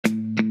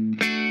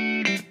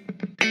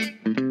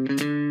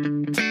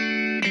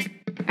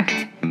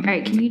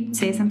right, can you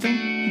say something?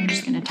 I'm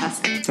just going to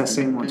test.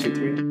 Testing, 1,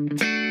 2,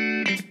 3.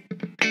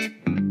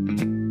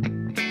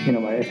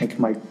 I think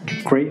my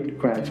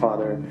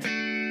great-grandfather,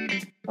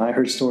 I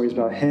heard stories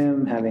about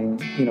him having,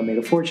 made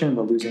a fortune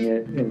but losing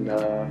it in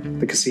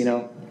the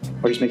casino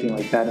or just making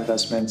like bad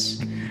investments.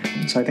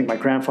 So I think my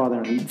grandfather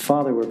and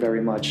father were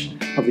very much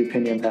of the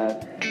opinion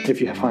that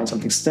if you find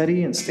something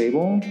steady and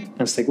stable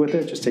and stick with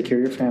it, just take care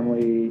of your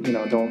family,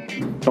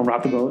 don't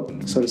rock the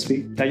boat, so to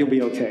speak, that you'll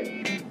be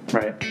okay,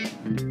 right?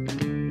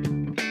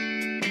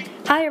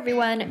 Hi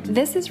everyone,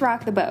 this is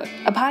Rock the Boat,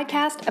 a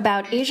podcast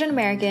about Asian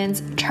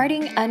Americans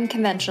charting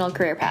unconventional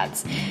career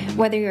paths.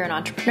 Whether you're an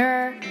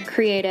entrepreneur,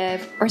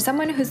 creative, or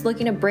someone who's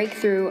looking to break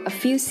through a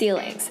few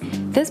ceilings,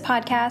 this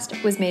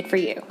podcast was made for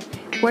you.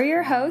 We're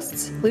your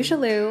hosts, Lucia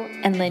Liu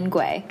and Lynn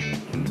Gui.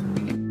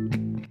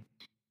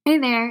 Hey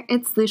there,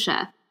 it's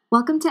Lucia.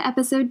 Welcome to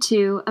episode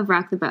 2 of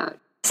Rock the Boat.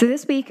 So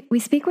this week, we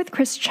speak with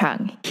Chris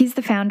Chung. He's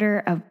the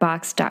founder of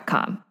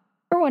Boxed.com,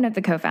 or one of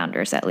the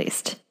co-founders at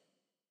least.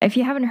 If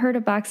you haven't heard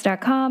of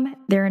Boxed.com,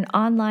 they're an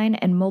online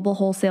and mobile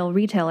wholesale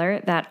retailer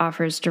that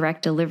offers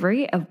direct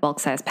delivery of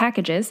bulk-size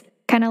packages,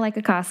 kind of like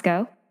a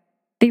Costco.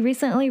 They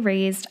recently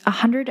raised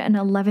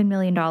 $111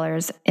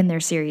 million in their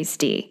Series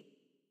D.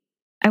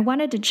 I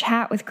wanted to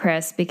chat with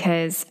Chris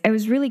because I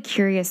was really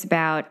curious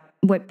about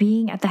what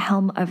being at the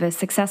helm of a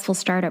successful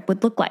startup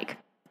would look like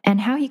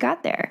and how he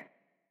got there.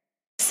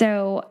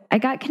 So I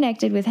got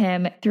connected with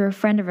him through a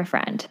friend of a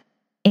friend.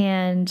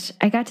 And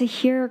I got to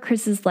hear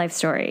Chris's life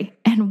story,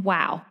 and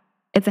wow,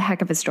 it's a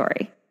heck of a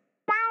story.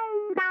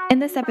 In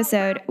this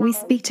episode, we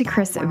speak to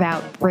Chris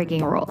about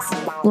breaking rules,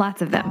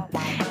 lots of them,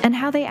 and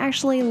how they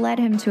actually led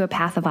him to a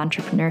path of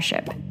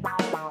entrepreneurship.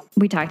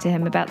 We talk to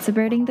him about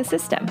subverting the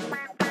system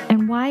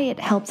and why it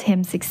helped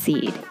him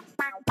succeed,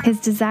 his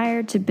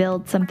desire to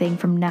build something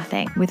from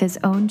nothing with his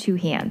own 2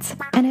 hands,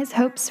 and his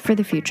hopes for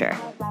the future.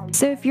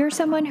 So if you're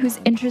someone who's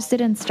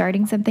interested in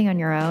starting something on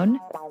your own,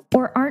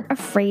 or aren't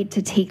afraid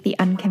to take the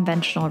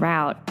unconventional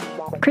route,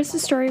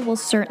 Chris's story will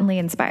certainly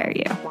inspire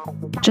you.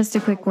 Just a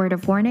quick word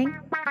of warning,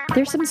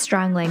 there's some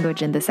strong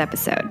language in this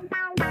episode.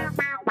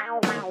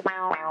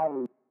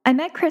 I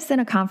met Chris in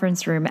a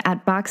conference room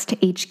at Boxed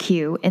HQ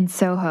in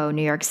Soho,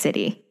 New York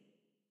City.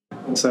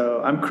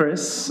 So I'm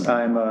Chris.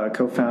 I'm a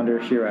co-founder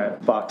here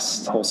at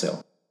Boxed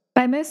Wholesale.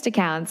 By most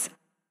accounts,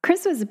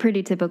 Chris was a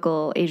pretty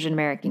typical Asian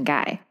American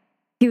guy.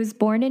 He was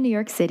born in New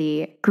York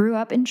City, grew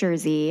up in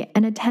Jersey,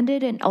 and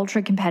attended an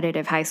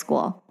ultra-competitive high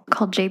school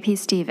called J.P.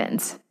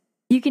 Stevens.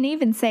 You can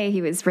even say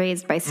he was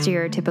raised by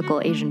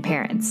stereotypical Asian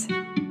parents.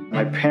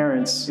 My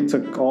parents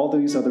took all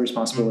these other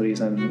responsibilities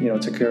and,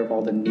 took care of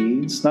all the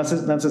needs, not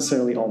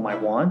necessarily all my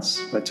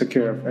wants, but took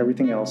care of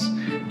everything else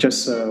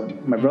just so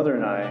my brother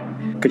and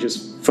I could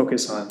just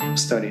focus on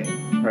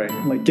studying, right?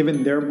 Like,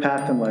 given their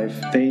path in life,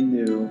 they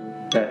knew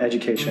that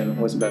education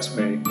was the best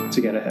way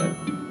to get ahead.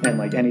 And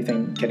like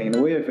anything getting in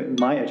the way of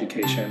my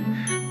education,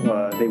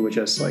 they would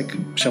just like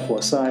shuffle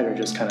aside or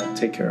just kind of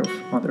take care of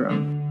on their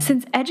own.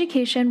 Since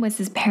education was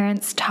his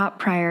parents' top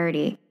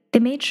priority, they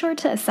made sure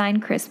to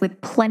assign Chris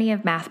with plenty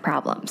of math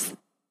problems.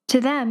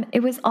 To them,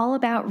 it was all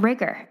about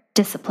rigor,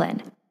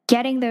 discipline,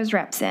 getting those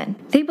reps in.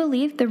 They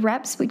believed the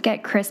reps would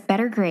get Chris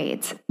better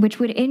grades, which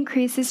would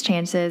increase his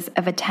chances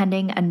of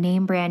attending a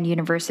name-brand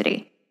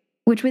university,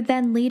 which would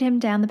then lead him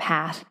down the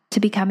path to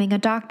becoming a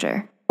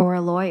doctor or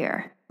a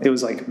lawyer. It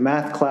was like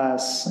math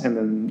class and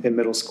then in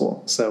middle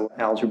school, so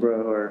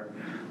algebra or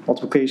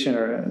multiplication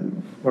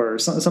or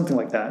something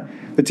like that.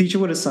 The teacher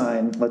would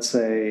assign, let's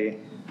say,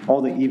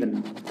 all the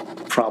even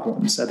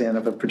problems at the end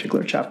of a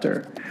particular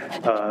chapter.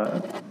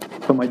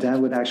 But my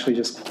dad would actually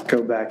just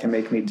go back and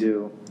make me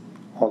do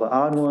all the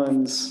odd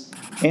ones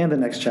and the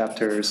next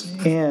chapters.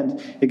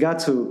 And it got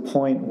to a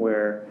point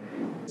where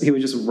he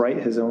would just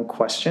write his own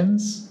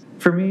questions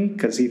for me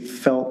because he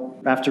felt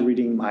after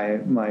reading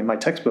my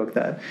textbook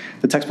that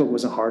the textbook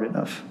wasn't hard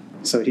enough.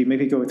 So he'd make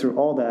me go through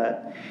all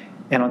that.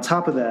 And on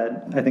top of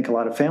that, I think a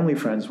lot of family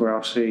friends were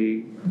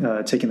actually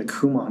taking the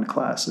Kumon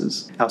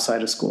classes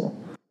outside of school.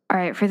 All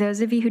right, for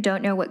those of you who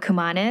don't know what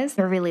Kumon is,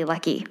 you're really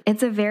lucky.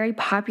 It's a very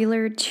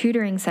popular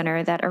tutoring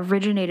center that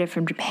originated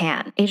from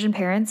Japan. Asian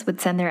parents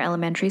would send their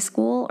elementary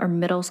school or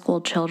middle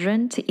school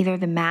children to either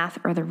the math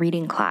or the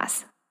reading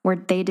class, where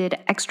they did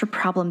extra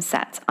problem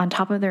sets on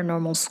top of their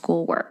normal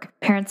schoolwork.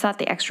 Parents thought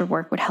the extra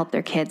work would help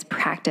their kids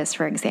practice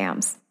for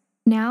exams.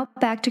 Now,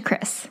 back to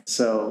Chris.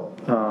 So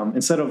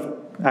instead of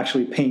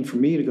actually paying for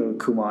me to go to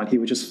Kumon, he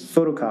would just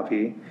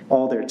photocopy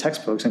all their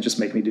textbooks and just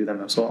make me do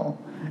them as well.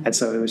 And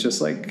so it was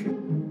just like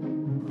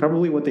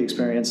probably what they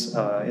experience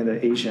in the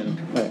Asian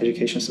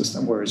education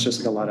system, where it's just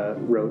like a lot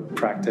of rote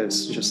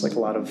practice, just like a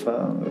lot of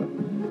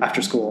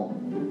after-school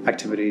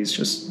activities,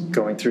 just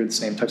going through the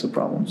same types of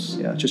problems.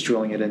 Yeah, just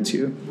drilling it into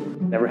you.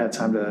 Never had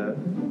time to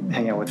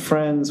hang out with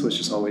friends, was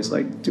just always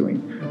like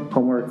doing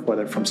homework,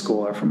 whether from school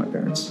or from my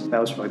parents. That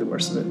was probably the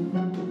worst of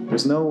it.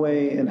 There's no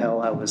way in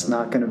hell I was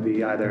not going to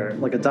be either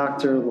like a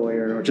doctor,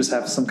 lawyer, or just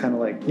have some kind of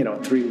like,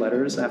 3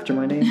 letters after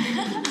my name.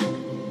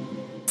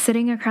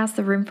 Sitting across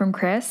the room from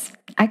Chris,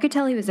 I could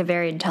tell he was a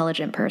very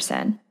intelligent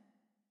person.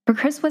 But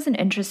Chris wasn't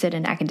interested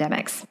in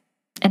academics.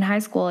 In high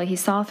school, he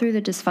saw through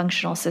the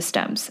dysfunctional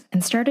systems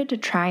and started to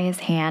try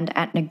his hand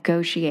at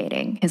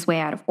negotiating his way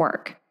out of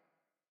work.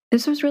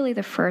 This was really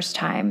the first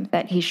time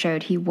that he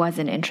showed he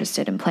wasn't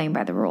interested in playing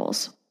by the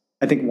rules.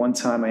 I think one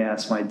time I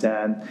asked my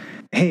dad,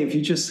 "Hey, if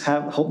you just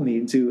help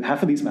me do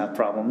half of these math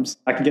problems,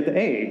 I can get the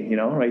A."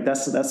 Right?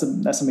 That's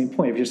the main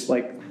point. If you just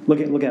like look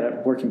at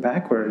it working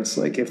backwards,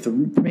 like if the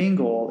main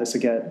goal is to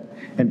get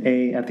an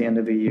A at the end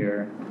of the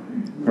year,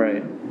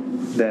 right?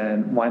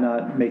 Then why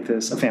not make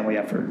this a family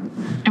effort?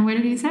 And what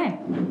did he say?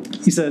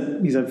 He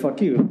said,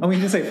 "Fuck you." I mean,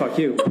 he didn't say "fuck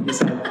you."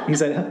 He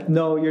said,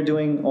 "No, you're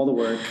doing all the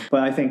work."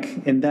 But I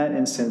think in that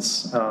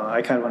instance,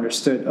 I kind of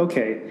understood.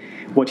 Okay,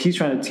 what he's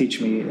trying to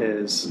teach me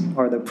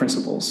are the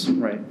principles,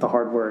 right? The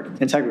hard work,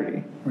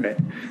 integrity, right?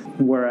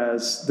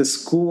 Whereas the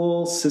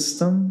school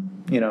system,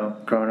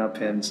 growing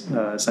up in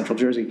Central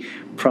Jersey,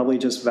 probably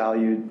just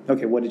valued,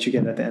 okay, what did you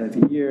get at the end of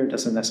the year?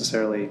 Doesn't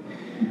necessarily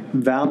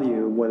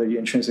value whether you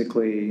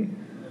intrinsically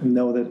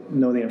know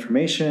the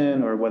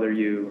information or whether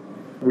you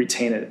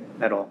retain it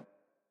at all.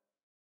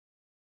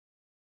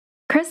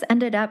 Chris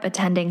ended up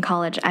attending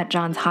college at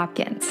Johns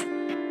Hopkins.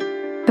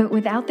 But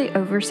without the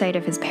oversight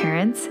of his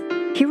parents,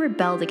 he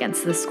rebelled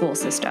against the school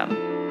system.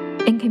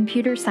 In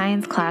computer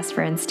science class,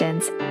 for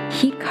instance,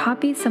 he'd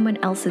copied someone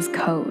else's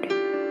code.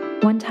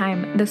 One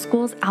time, the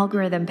school's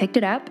algorithm picked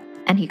it up,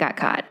 and he got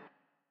caught.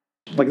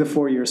 Like the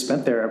 4 years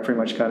spent there, I pretty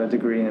much got a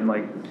degree in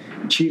like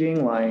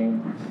cheating,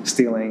 lying,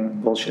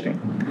 stealing, bullshitting.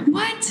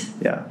 What?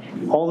 Yeah.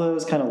 All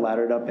those kind of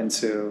laddered up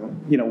into,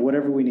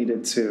 whatever we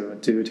needed to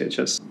do to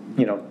just,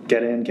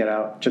 get in, get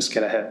out, just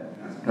get ahead.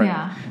 Right?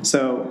 Yeah.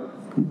 So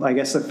I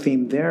guess the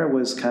theme there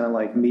was kind of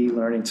like me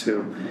learning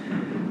to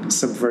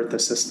subvert the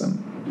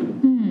system.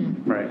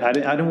 Right. I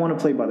didn't want to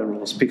play by the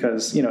rules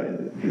because, in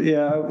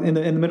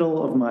the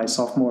middle of my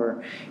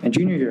sophomore and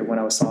junior year when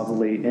I was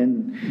solidly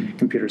in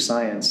computer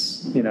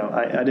science,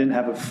 I didn't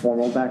have a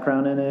formal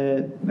background in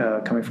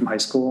it coming from high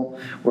school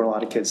where a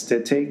lot of kids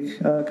did take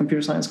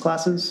computer science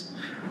classes.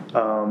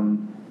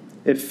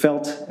 It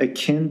felt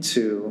akin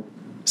to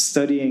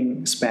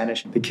studying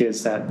Spanish. The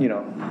kids that,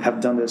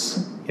 have done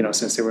this,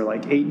 since they were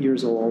like 8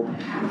 years old,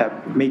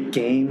 that make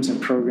games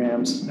and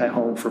programs at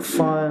home for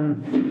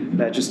fun,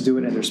 that just do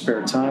it in their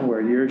spare time,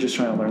 where you're just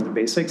trying to learn the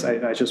basics.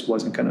 I just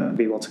wasn't going to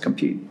be able to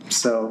compete.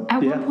 So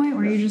at what point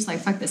were you just like,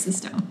 fuck the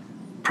system?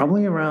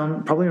 Probably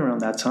around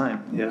that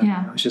time.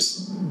 Yeah.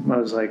 I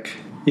was like,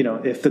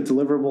 if the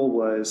deliverable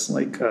was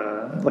like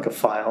a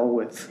file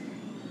with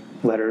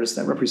letters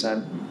that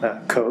represent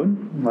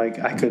code, like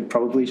I could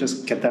probably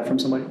just get that from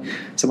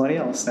somebody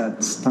else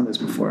that's done this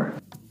before.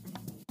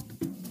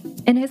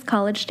 In his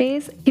college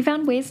days, he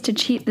found ways to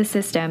cheat the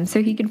system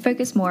so he could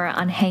focus more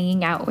on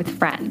hanging out with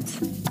friends.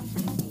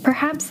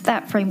 Perhaps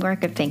that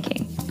framework of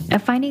thinking,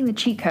 of finding the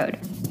cheat code,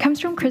 comes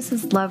from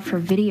Chris's love for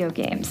video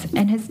games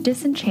and his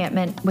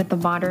disenchantment with the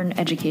modern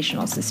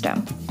educational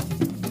system.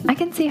 I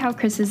can see how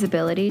Chris's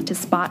ability to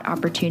spot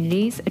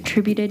opportunities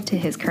attributed to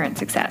his current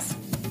success.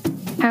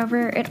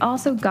 However, it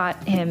also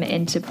got him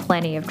into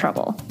plenty of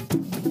trouble.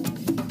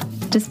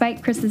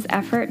 Despite Chris's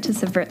effort to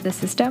subvert the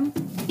system,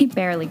 he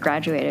barely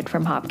graduated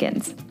from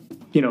Hopkins.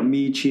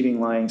 Me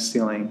cheating, lying,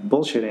 stealing,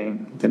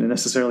 bullshitting didn't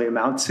necessarily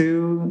amount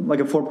to like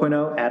a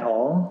 4.0 at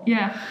all.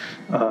 Yeah.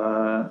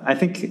 I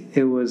think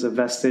it was a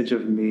vestige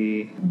of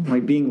me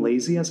like being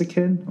lazy as a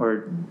kid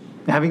or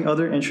having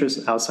other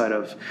interests outside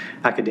of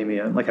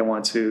academia. Like I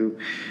want to,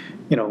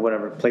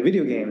 play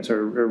video games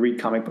or read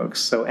comic books.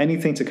 So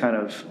anything to kind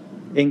of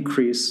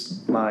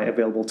increase my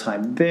available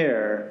time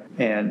there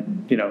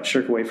and,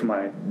 shirk away from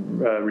my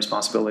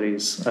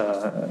responsibilities,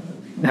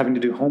 having to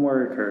do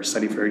homework or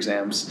study for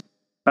exams.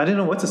 I didn't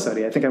know what to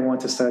study. I think I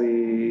wanted to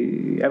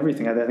study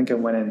everything. I think I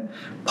went in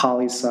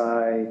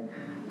poli-sci,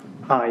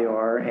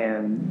 IR,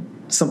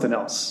 and something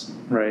else,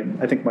 right?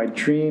 I think my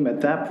dream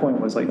at that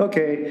point was like,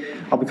 okay,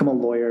 I'll become a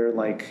lawyer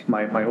like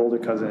my older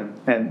cousin.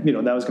 And,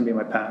 that was going to be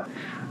my path.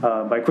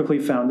 But I quickly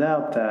found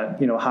out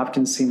that,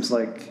 Hopkins seems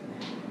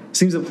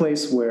a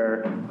place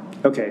where,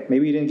 okay,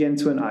 maybe you didn't get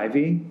into an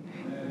Ivy,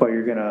 but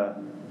you're going to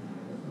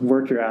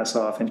work your ass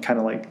off and kind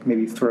of like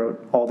maybe throw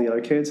all the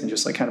other kids and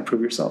just like kind of prove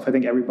yourself. I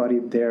think everybody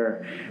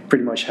there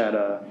pretty much had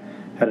a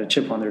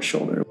chip on their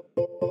shoulder.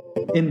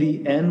 In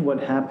the end,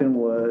 what happened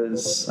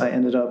was I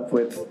ended up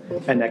with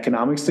an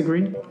economics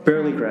degree,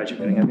 barely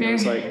graduating. I think it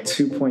was like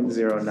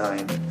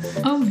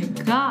 2.09. Oh my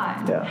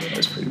God. Yeah, it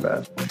was pretty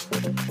bad.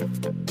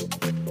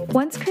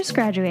 Once Chris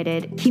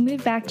graduated, he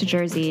moved back to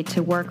Jersey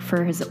to work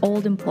for his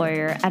old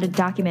employer at a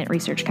document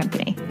research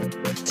company.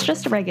 It's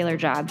just a regular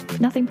job,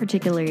 nothing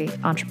particularly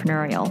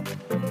entrepreneurial.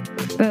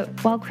 But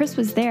while Chris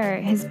was there,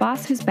 his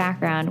boss, whose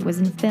background was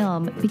in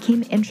film,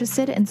 became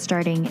interested in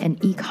starting an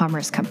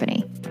e-commerce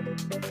company.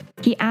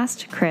 He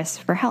asked Chris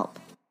for help.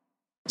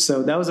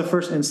 So that was the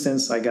first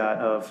instance I got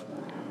of,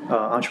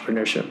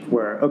 entrepreneurship,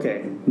 where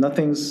okay,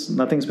 nothing's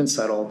been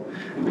settled.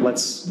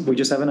 We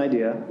just have an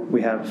idea.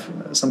 We have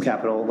some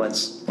capital.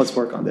 Let's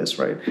work on this,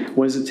 right?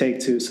 What does it take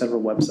to set up a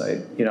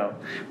website?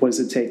 What does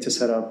it take to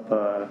set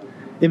up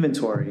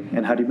inventory,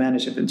 and how do you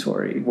manage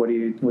inventory? What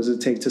does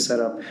it take to set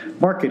up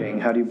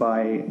marketing? How do you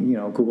buy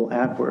Google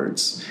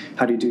AdWords?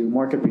 How do you do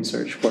market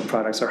research? What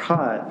products are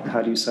hot?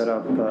 How do you set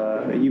up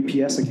a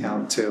UPS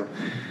account to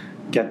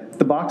get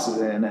the boxes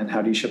in, and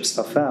how do you ship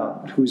stuff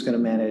out? Who's going to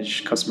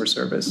manage customer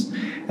service?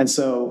 And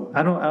so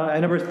I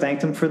never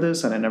thanked him for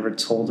this, and I never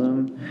told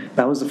him.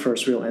 That was the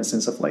first real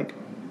instance of like,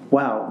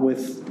 wow,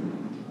 with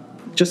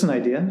just an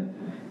idea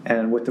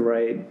and with the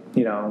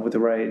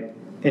right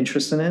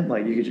interest in it,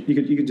 like you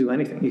could do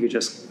anything. You could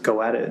just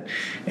go at it,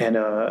 and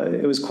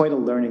it was quite a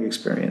learning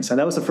experience. And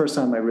that was the first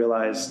time I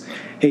realized,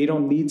 hey, you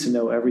don't need to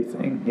know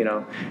everything.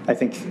 I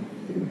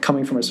think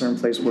coming from a certain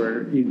place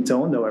where you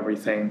don't know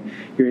everything,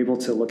 you're able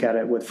to look at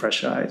it with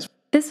fresh eyes.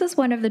 This was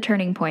one of the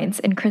turning points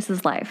in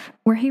Chris's life,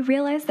 where he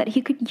realized that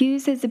he could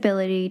use his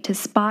ability to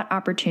spot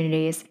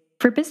opportunities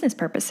for business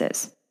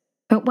purposes.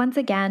 But once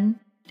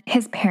again,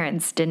 his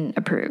parents didn't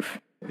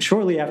approve.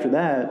 Shortly after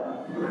that,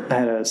 I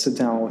had to sit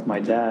down with my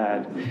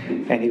dad,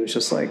 and he was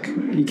just like,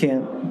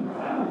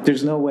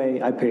 there's no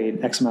way I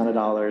paid X amount of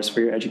dollars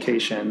for your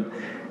education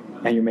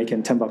and you're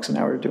making $10 an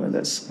hour doing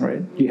this,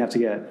 right? You have to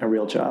get a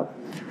real job.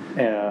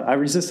 I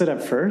resisted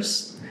at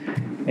first,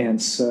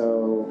 and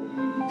so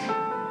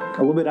a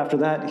little bit after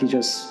that,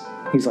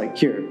 he's like,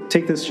 here,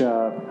 take this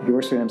job. He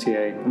works for the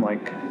MTA. I'm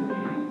like,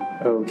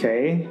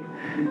 okay.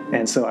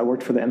 And so I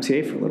worked for the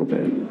MTA for a little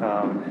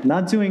bit,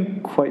 not doing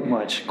quite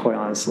much, quite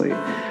honestly.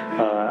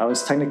 I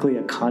was technically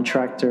a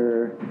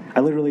contractor.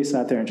 I literally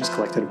sat there and just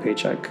collected a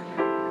paycheck.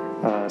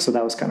 So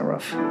that was kind of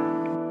rough.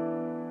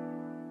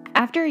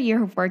 After a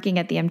year of working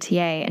at the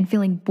MTA and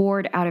feeling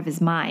bored out of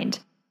his mind,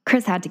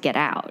 Chris had to get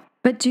out.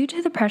 But due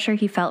to the pressure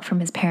he felt from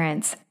his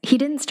parents, he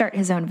didn't start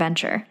his own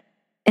venture.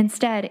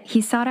 Instead,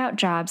 he sought out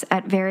jobs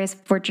at various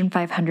Fortune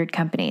 500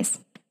 companies.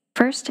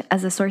 First,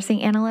 as a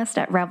sourcing analyst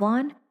at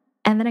Revlon,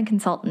 and then a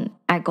consultant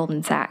at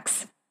Goldman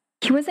Sachs.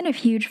 He wasn't a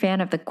huge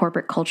fan of the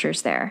corporate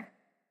cultures there.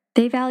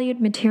 They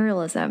valued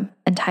materialism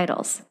and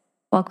titles,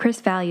 while Chris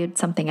valued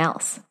something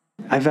else.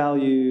 I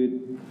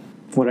valued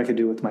what I could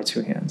do with my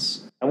two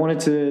hands. I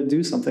wanted to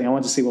do something. I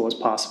wanted to see what was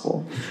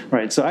possible,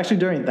 right? So actually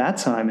during that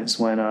time is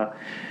when,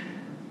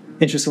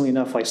 interestingly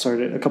enough, I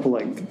started a couple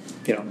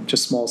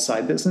just small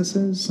side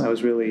businesses. I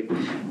was really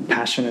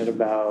passionate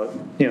about,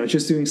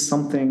 just doing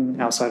something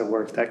outside of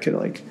work that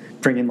could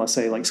bring in, let's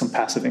say, some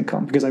passive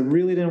income, because I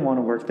really didn't want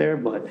to work there,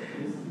 but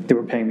they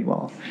were paying me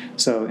well.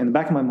 So in the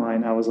back of my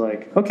mind, I was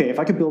like, okay, if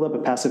I could build up a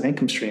passive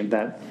income stream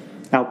that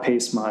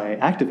outpaced my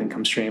active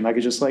income stream, I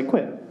could just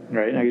quit,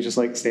 right? I could just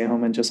stay at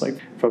home and just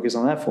focus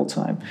on that full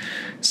time.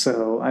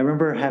 So I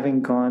remember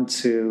having gone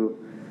to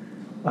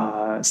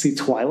see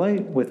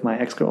Twilight with my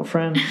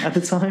ex-girlfriend at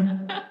the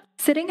time.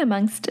 Sitting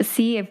amongst a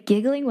sea of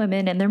giggling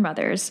women and their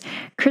mothers,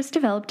 Chris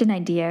developed an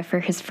idea for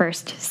his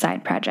first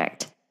side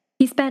project.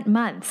 He spent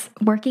months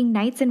working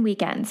nights and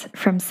weekends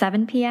from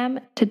 7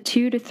 p.m. to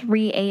 2 to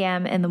 3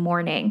 a.m. in the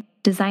morning,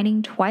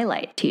 designing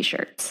Twilight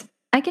t-shirts.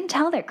 I can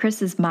tell that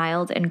Chris's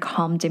mild and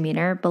calm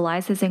demeanor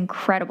belies his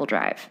incredible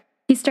drive.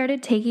 He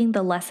started taking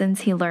the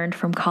lessons he learned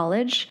from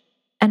college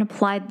and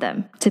applied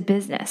them to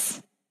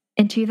business.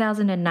 In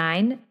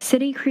 2009,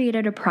 Citi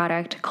created a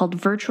product called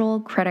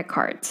Virtual Credit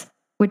Cards,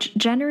 which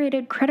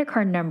generated credit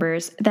card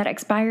numbers that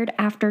expired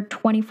after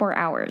 24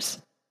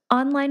 hours.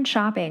 Online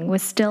shopping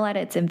was still at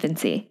its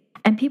infancy,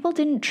 and people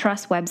didn't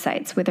trust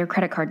websites with their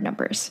credit card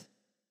numbers.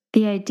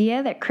 The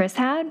idea that Chris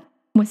had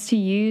was to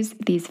use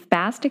these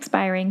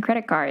fast-expiring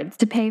credit cards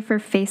to pay for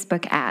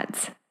Facebook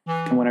ads.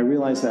 And when I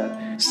realized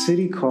that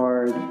Citi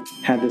Card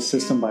had this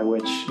system by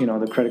which,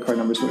 the credit card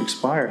numbers would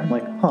expire, I'm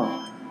like,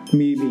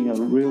 me being a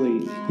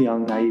really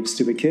young, naive,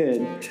 stupid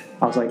kid,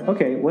 I was like,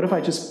 okay, what if I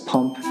just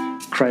pump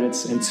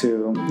credits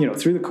into,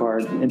 through the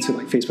card into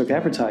Facebook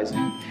advertising?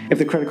 If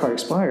the credit card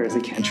expires, they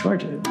can't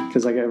charge it.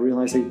 Because I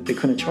realized they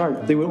couldn't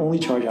charge. They would only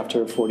charge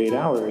after 48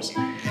 hours.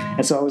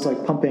 And so I was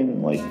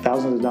pumping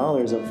thousands of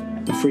dollars of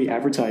free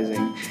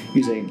advertising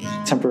using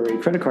temporary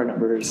credit card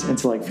numbers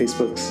into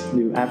Facebook's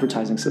new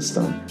advertising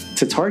system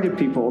to target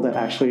people that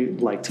actually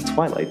liked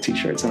Twilight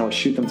t-shirts. And I would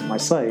shoot them to my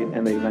site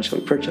and they eventually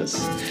purchase.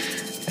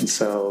 And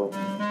so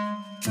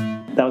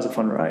that was a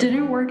fun ride. Did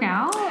it work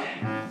out?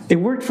 It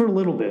worked for a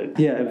little bit.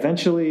 Yeah,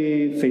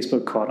 eventually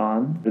Facebook caught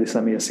on. They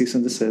sent me a cease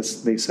and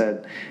desist. They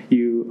said,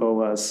 you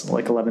owe us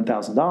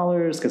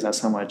 $11,000 because that's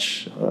how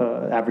much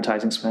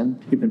advertising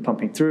spend you've been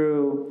pumping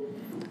through.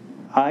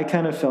 I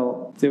kind of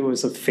felt it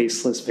was a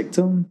faceless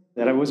victim,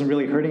 that I wasn't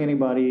really hurting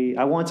anybody.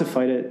 I wanted to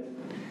fight it.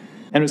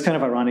 And it was kind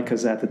of ironic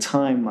because at the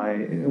time,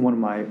 one of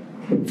my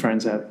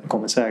friends at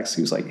Goldman Sachs,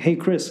 he was like, hey,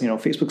 Chris,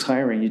 Facebook's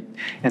hiring.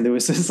 And there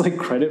was this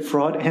credit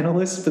fraud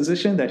analyst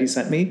position that he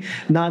sent me,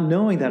 not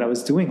knowing that I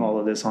was doing all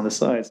of this on the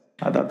side.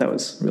 I thought that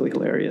was really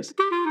hilarious.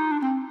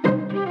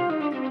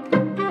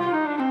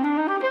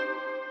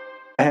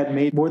 I had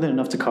made more than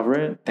enough to cover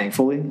it,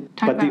 thankfully.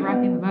 Talk about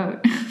rocking the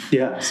boat.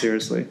 Yeah,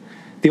 seriously.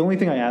 The only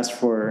thing I asked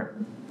for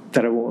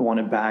that I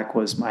wanted back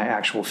was my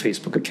actual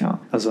Facebook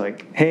account. I was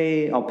like,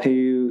 hey, I'll pay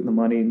you the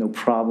money, no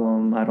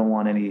problem. I don't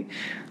want any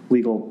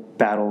legal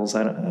battles.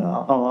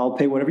 I'll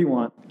pay whatever you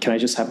want. Can I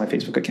just have my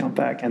Facebook account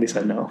back? And they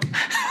said no.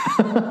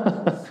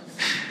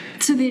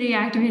 So they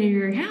deactivated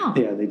your account?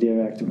 Yeah, they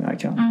deactivated my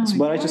account.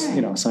 But I just,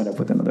 signed up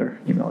with another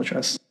email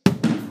address.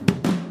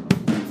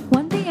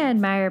 One thing I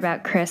admire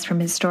about Chris from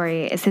his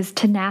story is his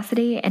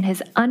tenacity and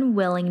his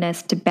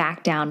unwillingness to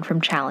back down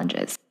from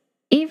challenges,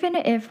 even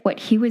if what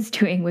he was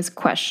doing was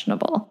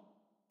questionable.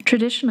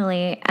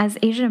 Traditionally, as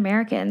Asian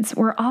Americans,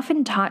 we're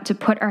often taught to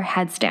put our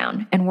heads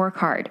down and work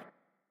hard.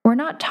 We're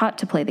not taught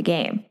to play the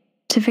game,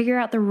 to figure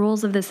out the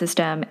rules of the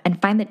system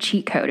and find the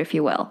cheat code, if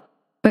you will.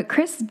 But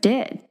Chris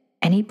did,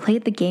 and he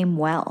played the game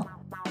well.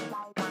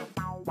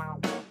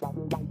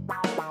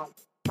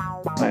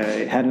 I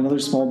had another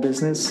small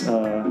business.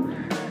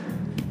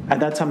 At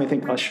that time, I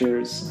think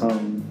Usher's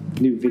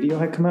new video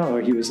had come out,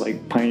 or he was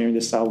like pioneering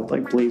this style with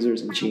like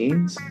blazers and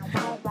jeans.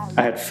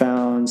 I had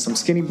found some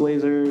skinny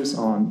blazers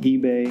on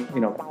eBay,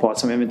 bought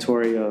some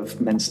inventory of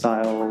men's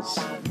styles,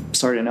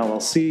 started an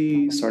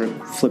LLC, started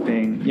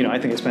flipping, I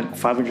think I spent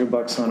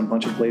 $500 on a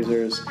bunch of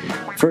blazers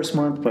first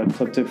month, but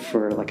flipped it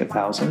for like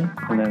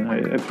 $1,000. And then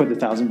I put the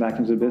 $1,000 back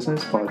into the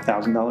business, bought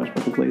 $1,000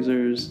 worth of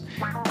blazers,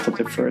 flipped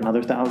it for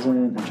another $1,000,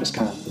 and just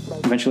kind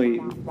of eventually,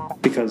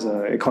 because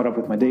it caught up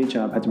with my day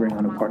job, I had to bring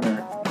on a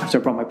partner. After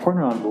I brought my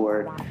partner on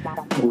board,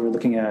 we were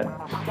looking at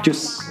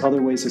just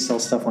other ways to sell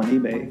stuff on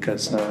eBay,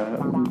 because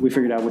we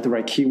figured out with the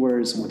right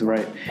keywords and with the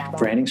right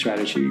branding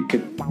strategy, you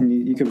could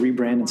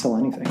rebrand and sell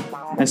anything.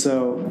 And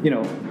so,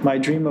 my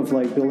dream of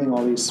like building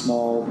all these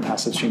small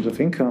passive streams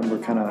of income were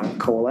kind of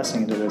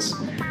coalescing into this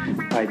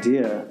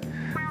idea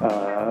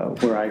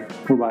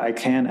whereby I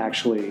can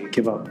actually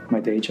give up my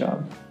day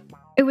job.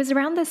 It was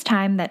around this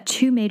time that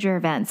two major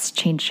events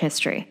changed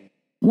history.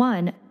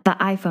 One, the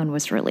iPhone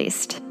was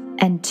released.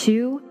 And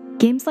two,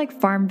 games like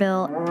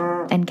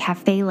Farmville and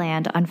Cafe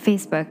Land on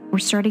Facebook were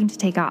starting to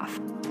take off.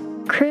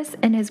 Chris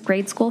and his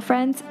grade school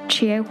friends,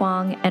 Chie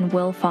Huang and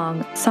Will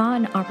Fong, saw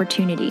an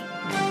opportunity: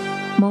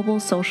 mobile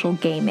social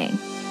gaming.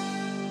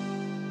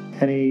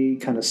 Any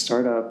kind of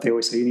startup, they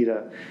always say you need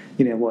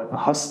a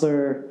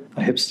hustler,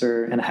 a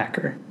hipster, and a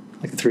hacker,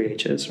 like the 3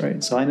 H's,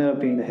 right? So I ended up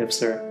being the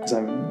hipster because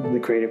I'm the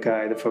creative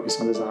guy that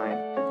focused on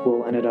design.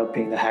 Will ended up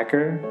being the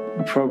hacker,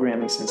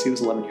 programming since he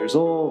was 11 years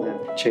old,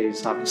 and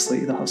Che's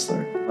obviously the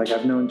hustler. Like,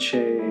 I've known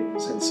Che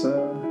since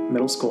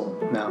middle school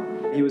now.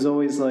 He was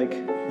always like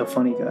the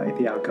funny guy,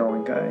 the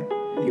outgoing guy.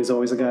 He was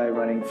always a guy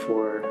running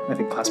for, I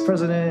think, class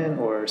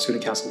president or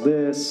student council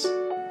this.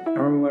 I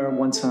remember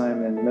one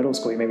time in middle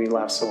school, he made me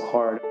laugh so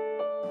hard.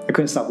 I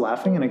couldn't stop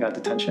laughing and I got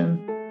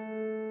detention.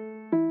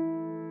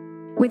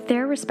 With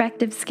their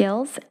respective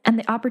skills and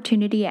the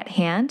opportunity at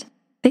hand,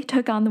 they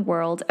took on the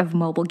world of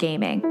mobile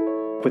gaming.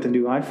 With the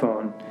new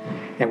iPhone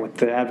and with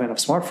the advent of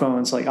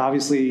smartphones, like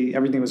obviously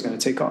everything was going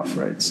to take off,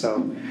 right?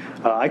 So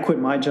I quit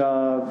my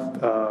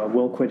job,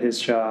 Will quit his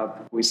job.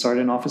 We started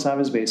an office out of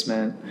his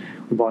basement.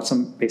 We bought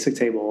some basic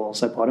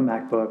tables. I bought a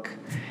MacBook,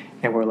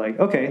 and we're like,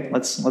 okay,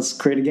 let's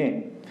create a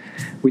game.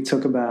 We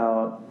took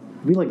about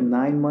maybe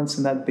 9 months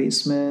in that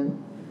basement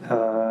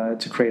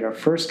to create our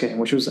first game,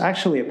 which was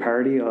actually a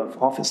parody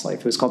of Office Life.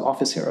 It was called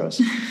Office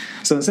Heroes.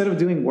 So instead of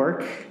doing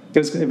work, it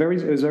was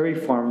very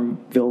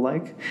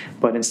Farmville-like,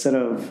 but instead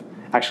of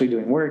actually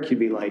doing work, you'd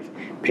be like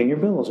paying your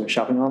bills or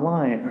shopping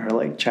online or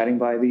like chatting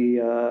by the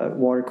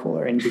water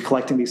cooler, and you'd be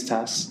collecting these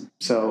tasks.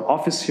 So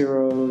Office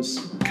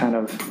Heroes kind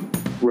of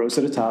rose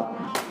to the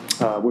top.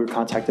 We were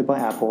contacted by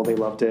Apple. They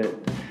loved it.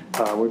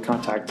 We were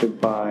contacted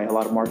by a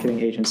lot of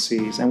marketing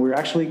agencies, and we were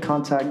actually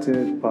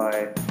contacted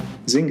by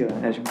Zynga,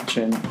 as you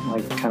mentioned,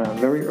 like kind of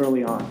very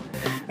early on.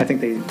 I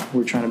think they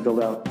were trying to build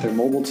out their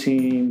mobile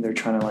team. They're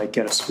trying to like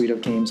get a suite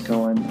of games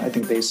going. I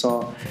think they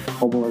saw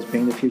mobile as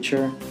being the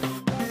future.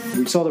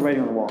 We saw the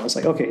writing on the wall. It's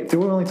like, okay, if they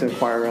were willing to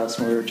acquire us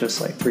when we were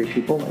just like 3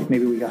 people, like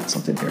maybe we got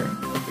something here.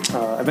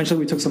 Eventually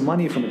we took some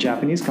money from a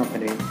Japanese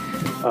company,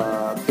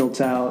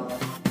 built out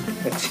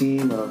a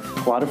team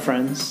of a lot of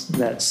friends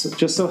that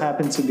just so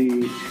happened to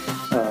be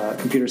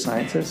computer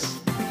scientists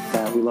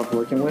that we loved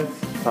working with.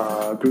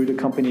 Grew the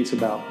company to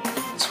about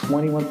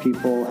 21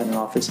 people, had an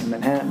office in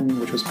Manhattan,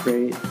 which was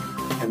great.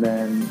 And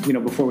then,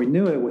 before we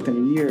knew it, within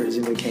a year,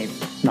 Zynga came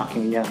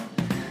knocking again.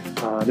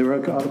 There were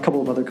a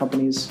couple of other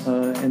companies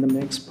in the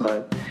mix,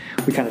 but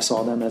we kind of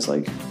saw them as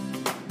like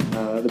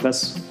the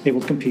best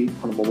able to compete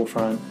on the mobile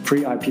front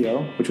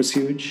pre-IPO, which was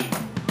huge.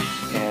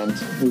 And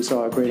we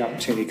saw a great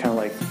opportunity to kind of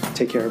like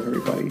take care of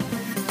everybody.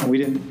 And we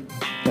didn't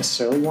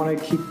necessarily want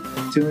to keep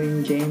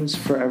doing games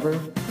forever.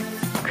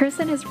 Chris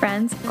and his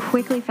friends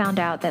quickly found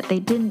out that they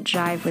didn't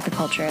jive with the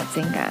culture at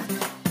Zynga.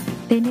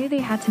 They knew they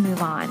had to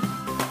move on,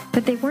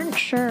 but they weren't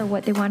sure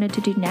what they wanted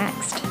to do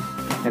next.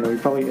 And we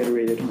probably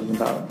iterated on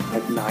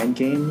about 9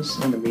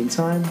 games in the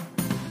meantime,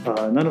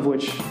 none of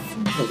which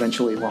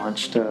eventually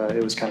launched.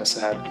 It was kind of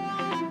sad.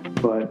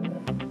 But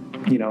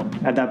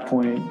at that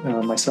point,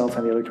 myself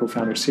and the other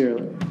co-founders here,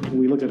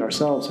 we looked at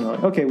ourselves and we're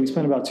like, okay, we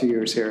spent about 2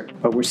 years here,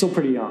 but we're still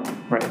pretty young,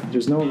 right?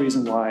 There's no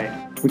reason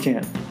why we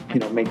can't,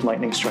 make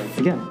lightning strike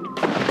again.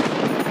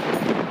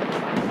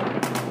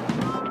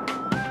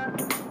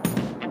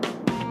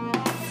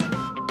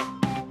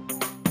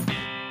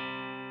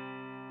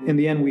 In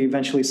the end, we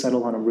eventually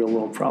settled on a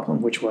real-world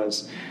problem, which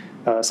was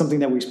something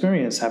that we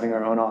experienced having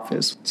our own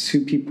office.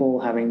 2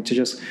 people having to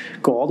just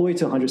go all the way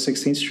to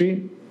 116th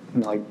Street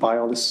and buy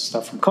all this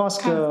stuff from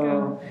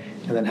Costco,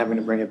 and then having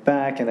to bring it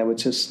back, and that would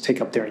just take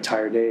up their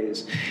entire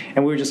days.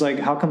 And we were just like,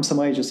 how come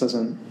somebody just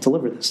doesn't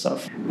deliver this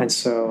stuff? And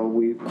so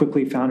we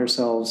quickly found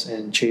ourselves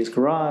in Che's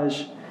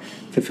garage,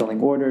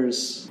 fulfilling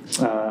orders.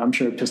 I'm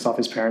sure it pissed off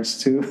his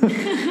parents to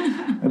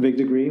a big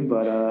degree,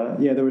 but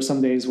there were some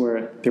days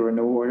where there were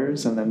no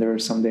orders, and then there were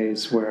some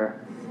days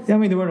where, there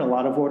weren't a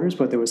lot of orders,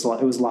 but there was a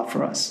lot. It was a lot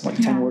for us.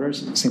 10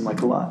 orders seemed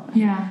like a lot.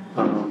 Yeah.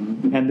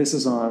 And this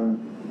is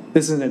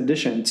in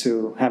addition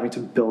to having to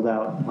build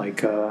out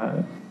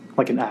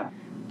an app.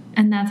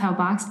 And that's how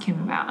Box came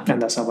about.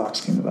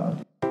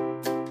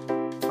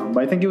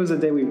 But I think it was the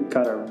day we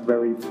got our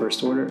very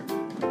first order.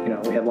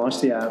 We had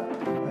launched the app.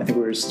 I think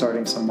we were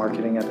starting some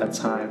marketing at that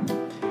time.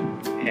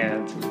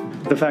 And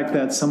the fact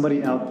that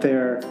somebody out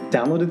there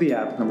downloaded the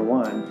app, number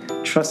one,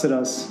 trusted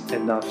us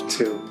enough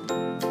to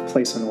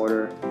place an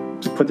order,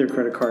 to put their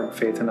credit card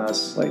faith in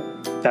us,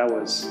 that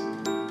was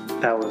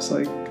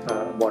like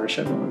a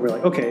watershed moment. We're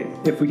like, okay,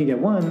 if we can get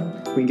one,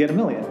 we can get 1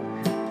 million.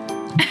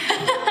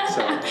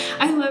 So,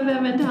 I love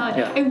that mentality.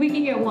 Yeah. If we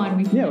can get one,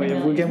 we can get 1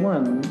 million. If we get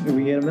one,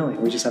 we get 1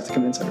 million. We just have to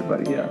convince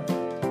everybody,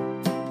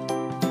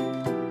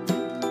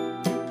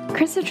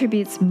 Chris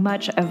attributes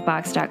much of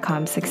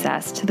Box.com's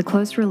success to the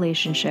close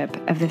relationship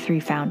of the 3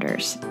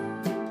 founders.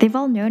 They've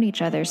all known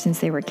each other since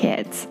they were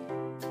kids,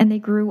 and they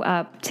grew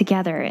up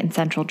together in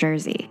Central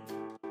Jersey.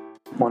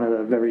 One of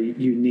the very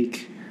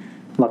unique,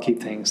 lucky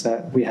things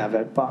that we have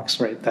at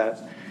Box, right,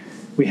 that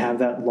we have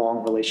that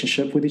long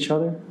relationship with each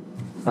other,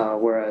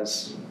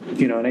 whereas,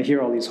 and I hear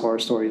all these horror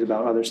stories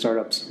about other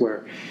startups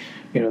where,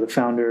 the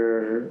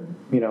founder,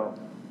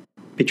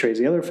 betrays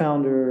the other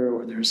founder,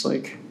 or there's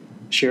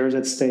shares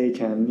at stake,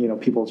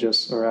 and people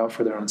just are out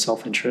for their own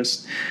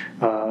self-interest.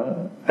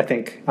 I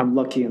think I'm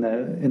lucky in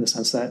the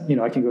sense that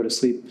I can go to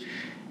sleep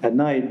at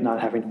night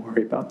not having to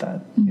worry about that.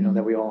 Mm-hmm.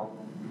 That we all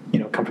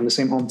come from the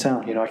same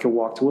hometown. I could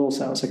walk to Will's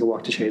house, I could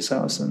walk to Che's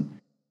house, and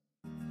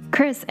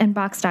Chris and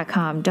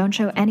Box.com don't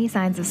show any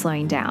signs of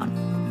slowing down.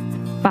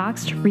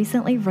 Box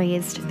recently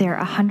raised their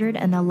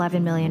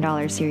 $111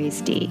 million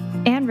Series D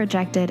and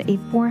rejected a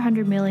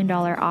 $400 million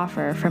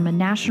offer from a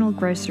national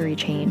grocery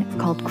chain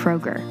called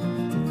Kroger.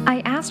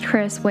 I asked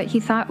Chris what he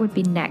thought would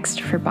be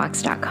next for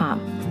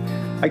Box.com.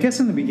 I guess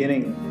in the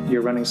beginning,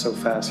 you're running so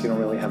fast, you don't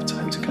really have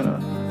time to kind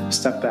of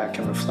step back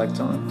and reflect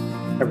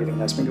on everything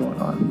that's been going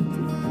on.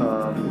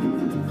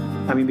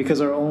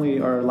 Because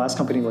our last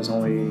company was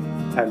only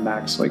at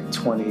max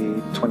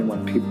 20,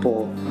 21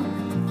 people.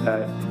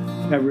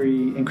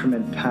 Every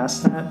increment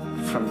past that,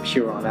 from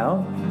here on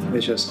out,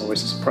 is just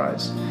always a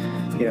surprise.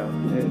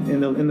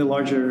 In the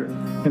larger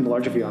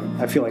view,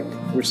 I feel like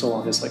we're still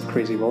on this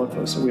crazy roller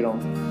coaster. We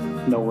don't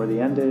know where the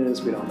end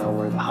is. We don't know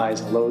where the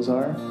highs and lows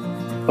are.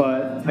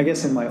 But I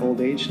guess in my old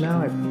age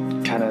now, I've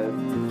kind of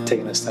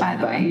taken a step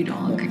back. By the way, you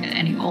don't look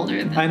any older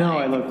than I know,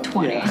 I look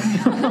 20. Yeah.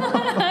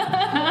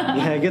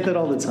 I get that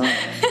all the time.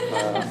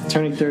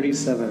 Turning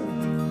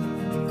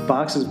 37,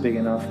 Box is big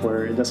enough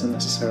where it doesn't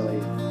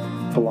necessarily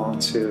belong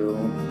to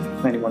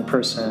any one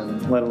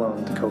person, let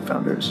alone the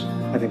co-founders.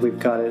 I think we've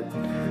got it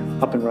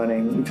up and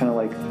running. We kind of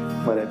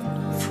let it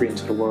free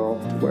into the world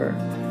where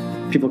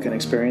people can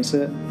experience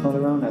it on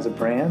their own as a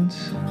brand.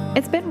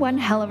 It's been one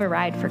hell of a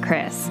ride for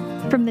Chris.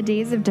 From the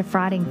days of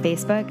defrauding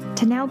Facebook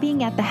to now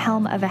being at the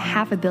helm of a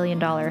 $500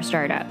 million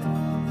startup.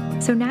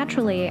 So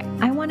naturally,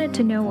 I wanted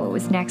to know what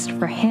was next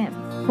for him.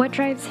 What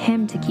drives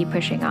him to keep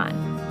pushing on?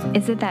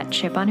 Is it that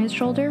chip on his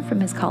shoulder from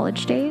his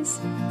college days?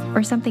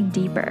 Or something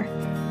deeper?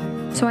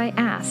 So I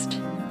asked,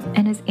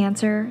 and his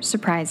answer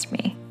surprised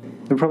me.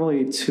 There were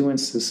probably 2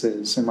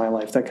 instances in my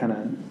life that kind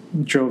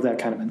of drove that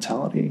kind of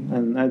mentality.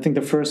 And I think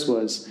the first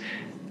was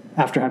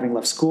after having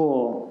left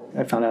school,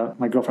 I found out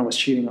my girlfriend was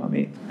cheating on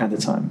me at the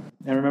time.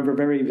 I remember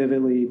very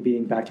vividly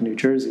being back in New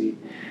Jersey,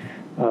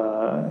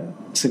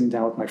 sitting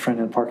down with my friend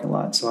in a parking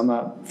lot. So I'm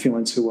not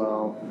feeling too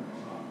well,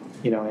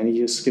 and he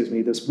just gives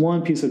me this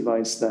one piece of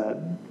advice that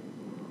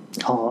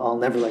I'll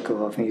never let go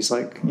of. And he's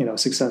like,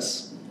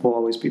 success will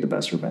always be the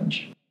best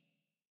revenge.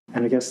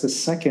 And I guess the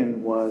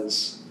second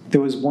was, there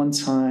was one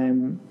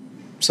time,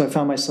 so I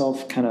found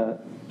myself kind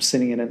of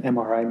sitting in an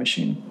MRI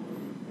machine.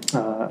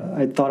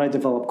 I thought I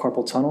developed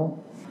carpal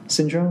tunnel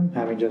syndrome,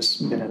 having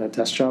just been at a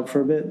desk job for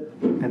a bit.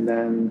 And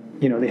then,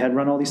 they had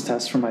run all these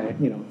tests from my,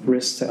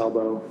 wrist to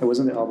elbow. It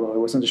wasn't the elbow, it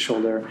wasn't the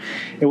shoulder,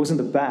 it wasn't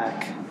the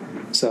back.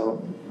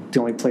 So the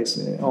only place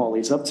it all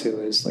leads up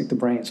to is the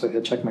brain. So I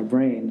had to check my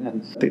brain,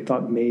 and they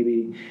thought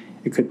maybe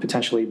it could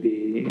potentially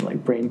be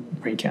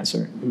brain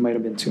cancer. It might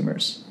have been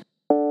tumors.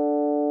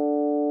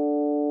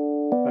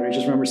 But I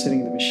just remember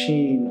sitting in the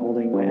machine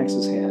holding my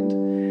ex's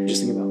hand,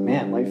 just thinking about,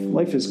 man,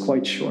 life is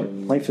quite short.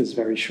 Life is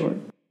very short.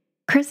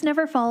 Chris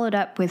never followed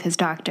up with his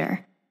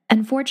doctor,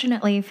 and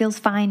fortunately feels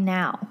fine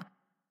now.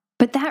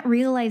 But that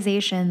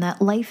realization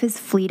that life is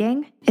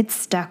fleeting, it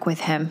stuck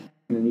with him.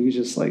 And you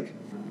just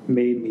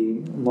made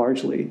me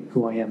largely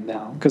who I am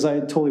now, because I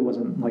totally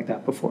wasn't like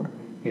that before.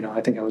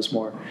 I think I was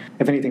more,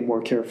 if anything,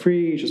 more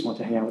carefree, just wanted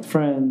to hang out with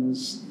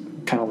friends,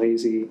 kind of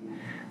lazy.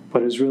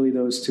 But it was really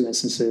those two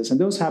instances,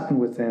 and those happened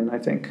within, I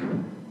think,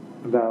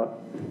 about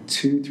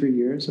 2-3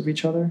 years of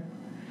each other.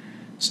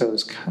 So it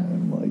was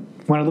kind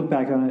of when I look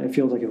back on it, it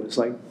feels like it was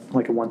like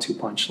a 1-2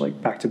 punch,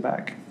 back to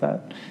back,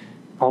 that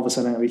all of a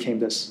sudden I became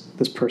this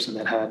person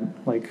that had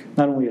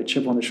not only a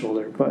chip on the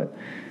shoulder, but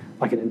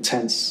an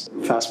intense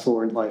fast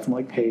forward life.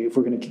 I'm hey, if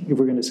we're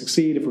gonna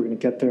succeed, if we're gonna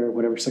get there,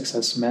 whatever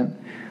success meant,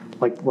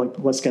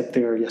 let's get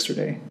there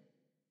yesterday.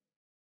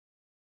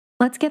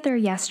 Let's get there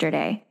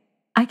yesterday.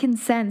 I can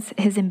sense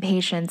his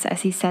impatience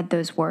as he said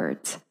those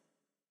words.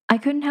 I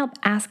couldn't help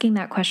asking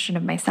that question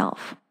of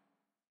myself.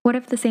 What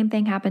if the same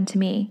thing happened to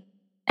me,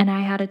 and I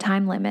had a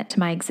time limit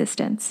to my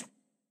existence?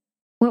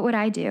 What would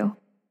I do?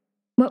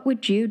 What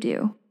would you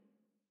do?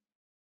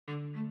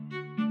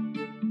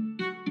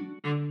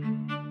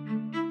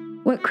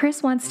 What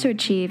Chris wants to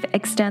achieve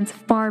extends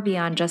far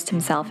beyond just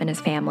himself and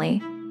his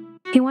family.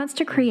 He wants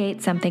to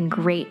create something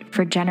great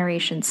for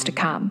generations to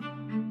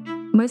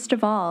come. Most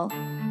of all,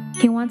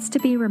 he wants to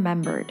be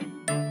remembered.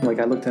 I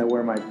looked at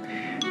where my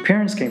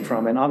parents came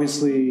from, and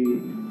obviously,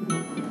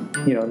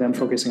 them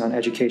focusing on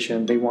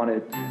education, they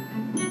wanted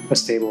a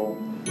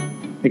stable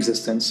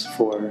existence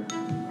for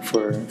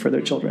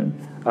their children,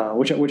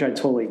 which I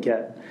totally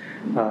get.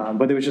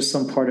 But there was just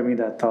some part of me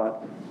that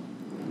thought,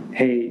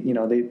 hey,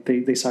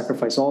 they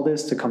sacrificed all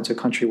this to come to a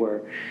country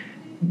where,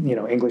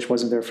 English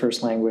wasn't their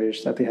first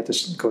language, that they had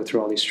to go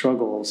through all these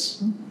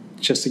struggles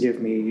just to give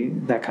me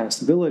that kind of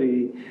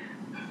stability.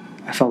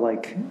 I felt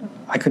like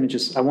I couldn't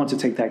just, I wanted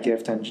to take that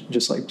gift and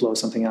just blow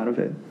something out of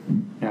it.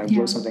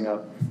 Blow something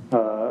up.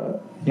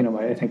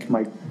 I think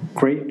my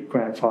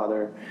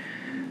great-grandfather,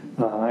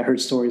 I heard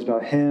stories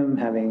about him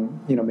having,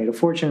 made a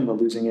fortune, but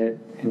losing it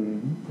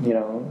in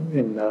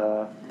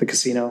the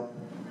casino,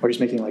 or just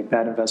making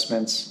bad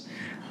investments.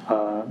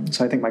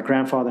 So I think my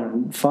grandfather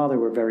and father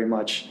were very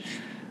much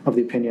of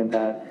the opinion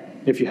that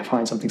if you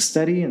find something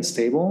steady and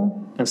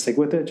stable and stick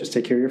with it, just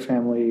take care of your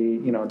family,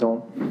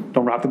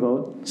 don't rock the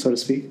boat, so to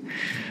speak,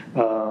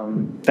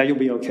 that you'll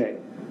be okay,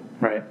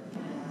 right?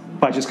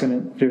 But I just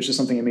couldn't, there was just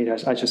something in me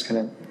that I just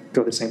couldn't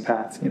go the same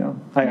path,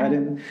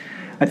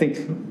 I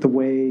think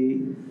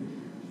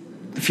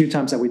the few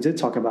times that we did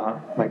talk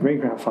about my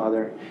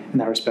great-grandfather in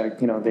that respect,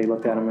 they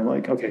looked at him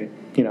and okay,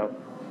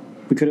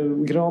 we could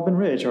have all been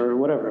rich or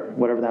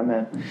whatever that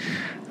meant.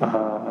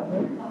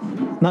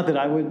 Not that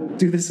I would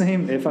do the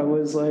same if I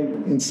was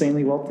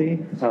insanely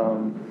wealthy,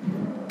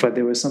 but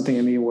there was something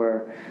in me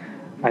where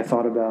I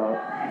thought about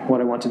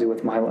what I want to do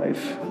with my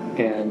life,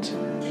 and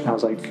I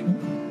was I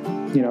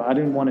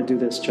didn't want to do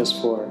this just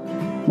for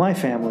my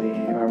family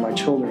or my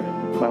children,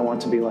 but I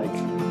want to be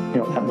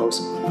that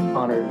most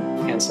honored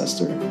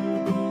ancestor.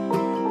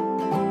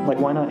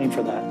 Why not aim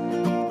for that?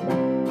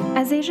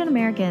 As Asian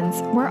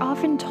Americans, we're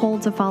often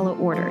told to follow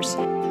orders,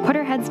 put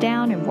our heads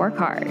down and work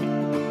hard.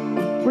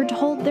 We're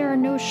told there are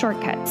no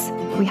shortcuts.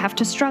 We have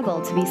to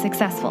struggle to be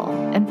successful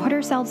and put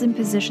ourselves in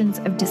positions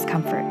of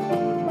discomfort.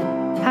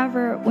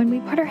 However, when we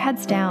put our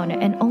heads down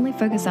and only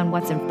focus on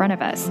what's in front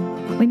of us,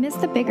 we miss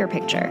the bigger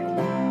picture.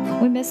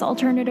 We miss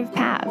alternative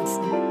paths.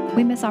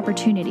 We miss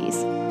opportunities.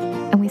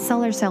 And we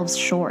sell ourselves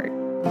short.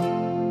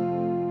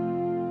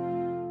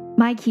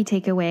 My key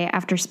takeaway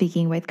after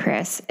speaking with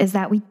Chris is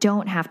that we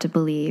don't have to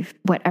believe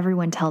what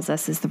everyone tells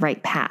us is the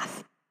right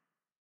path.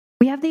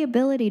 We have the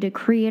ability to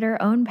create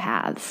our own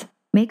paths,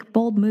 make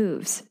bold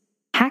moves,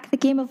 hack the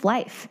game of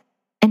life,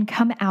 and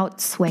come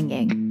out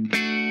swinging.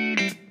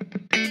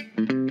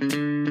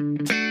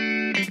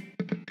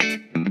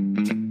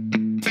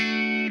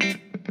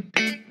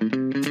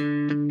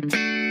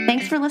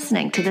 Thanks for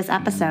listening to this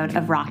episode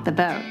of Rock the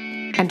Boat,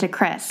 and to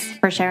Chris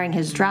for sharing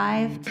his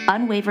drive,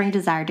 unwavering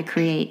desire to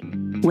create,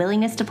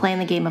 willingness to play in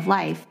the game of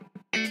life,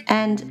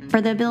 and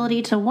for the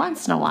ability to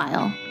once in a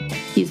while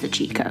use the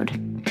cheat code.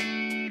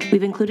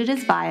 We've included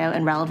his bio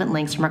and relevant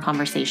links from our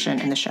conversation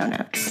in the show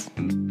notes.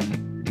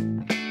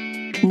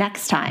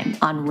 Next time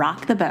on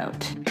Rock the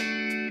Boat,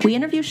 we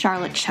interview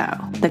Charlotte Cho,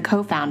 the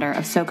co-founder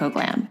of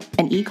SokoGlam,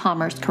 an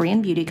e-commerce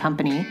Korean beauty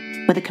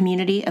company with a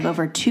community of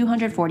over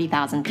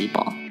 240,000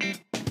 people.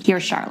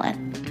 Here's Charlotte.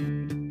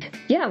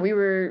 Yeah, we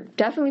were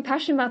definitely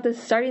passionate about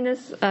this, starting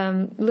this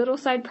little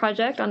side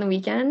project on the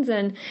weekends,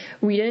 and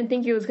we didn't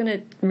think it was going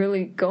to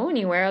really go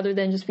anywhere other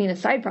than just being a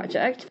side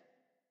project.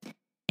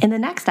 In the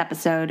next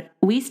episode,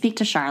 we speak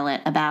to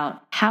Charlotte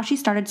about how she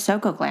started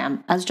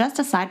SokoGlam as just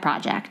a side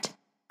project,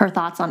 her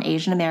thoughts on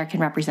Asian American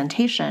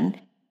representation,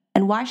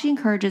 and why she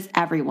encourages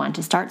everyone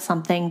to start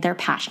something they're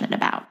passionate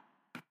about.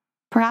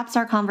 Perhaps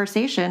our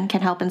conversation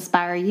can help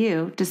inspire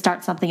you to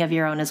start something of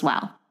your own as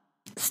well.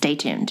 Stay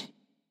tuned.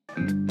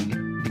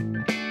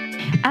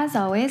 As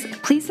always,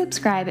 please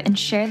subscribe and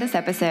share this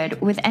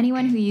episode with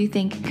anyone who you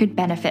think could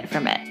benefit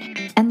from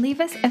it. And leave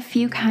us a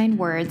few kind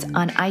words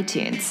on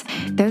iTunes.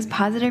 Those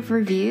positive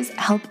reviews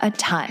help a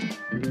ton.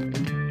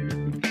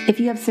 If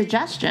you have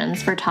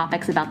suggestions for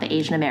topics about the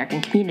Asian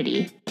American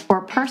community or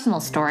a personal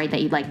story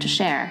that you'd like to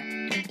share,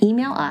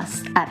 email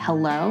us at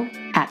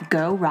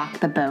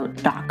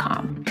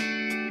hello@gorocktheboat.com.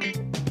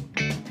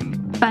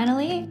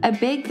 Finally, a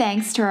big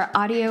thanks to our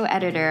audio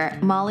editor,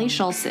 Molly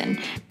Schulson,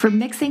 for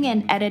mixing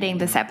and editing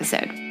this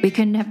episode. We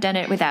couldn't have done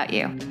it without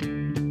you.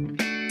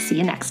 See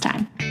you next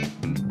time.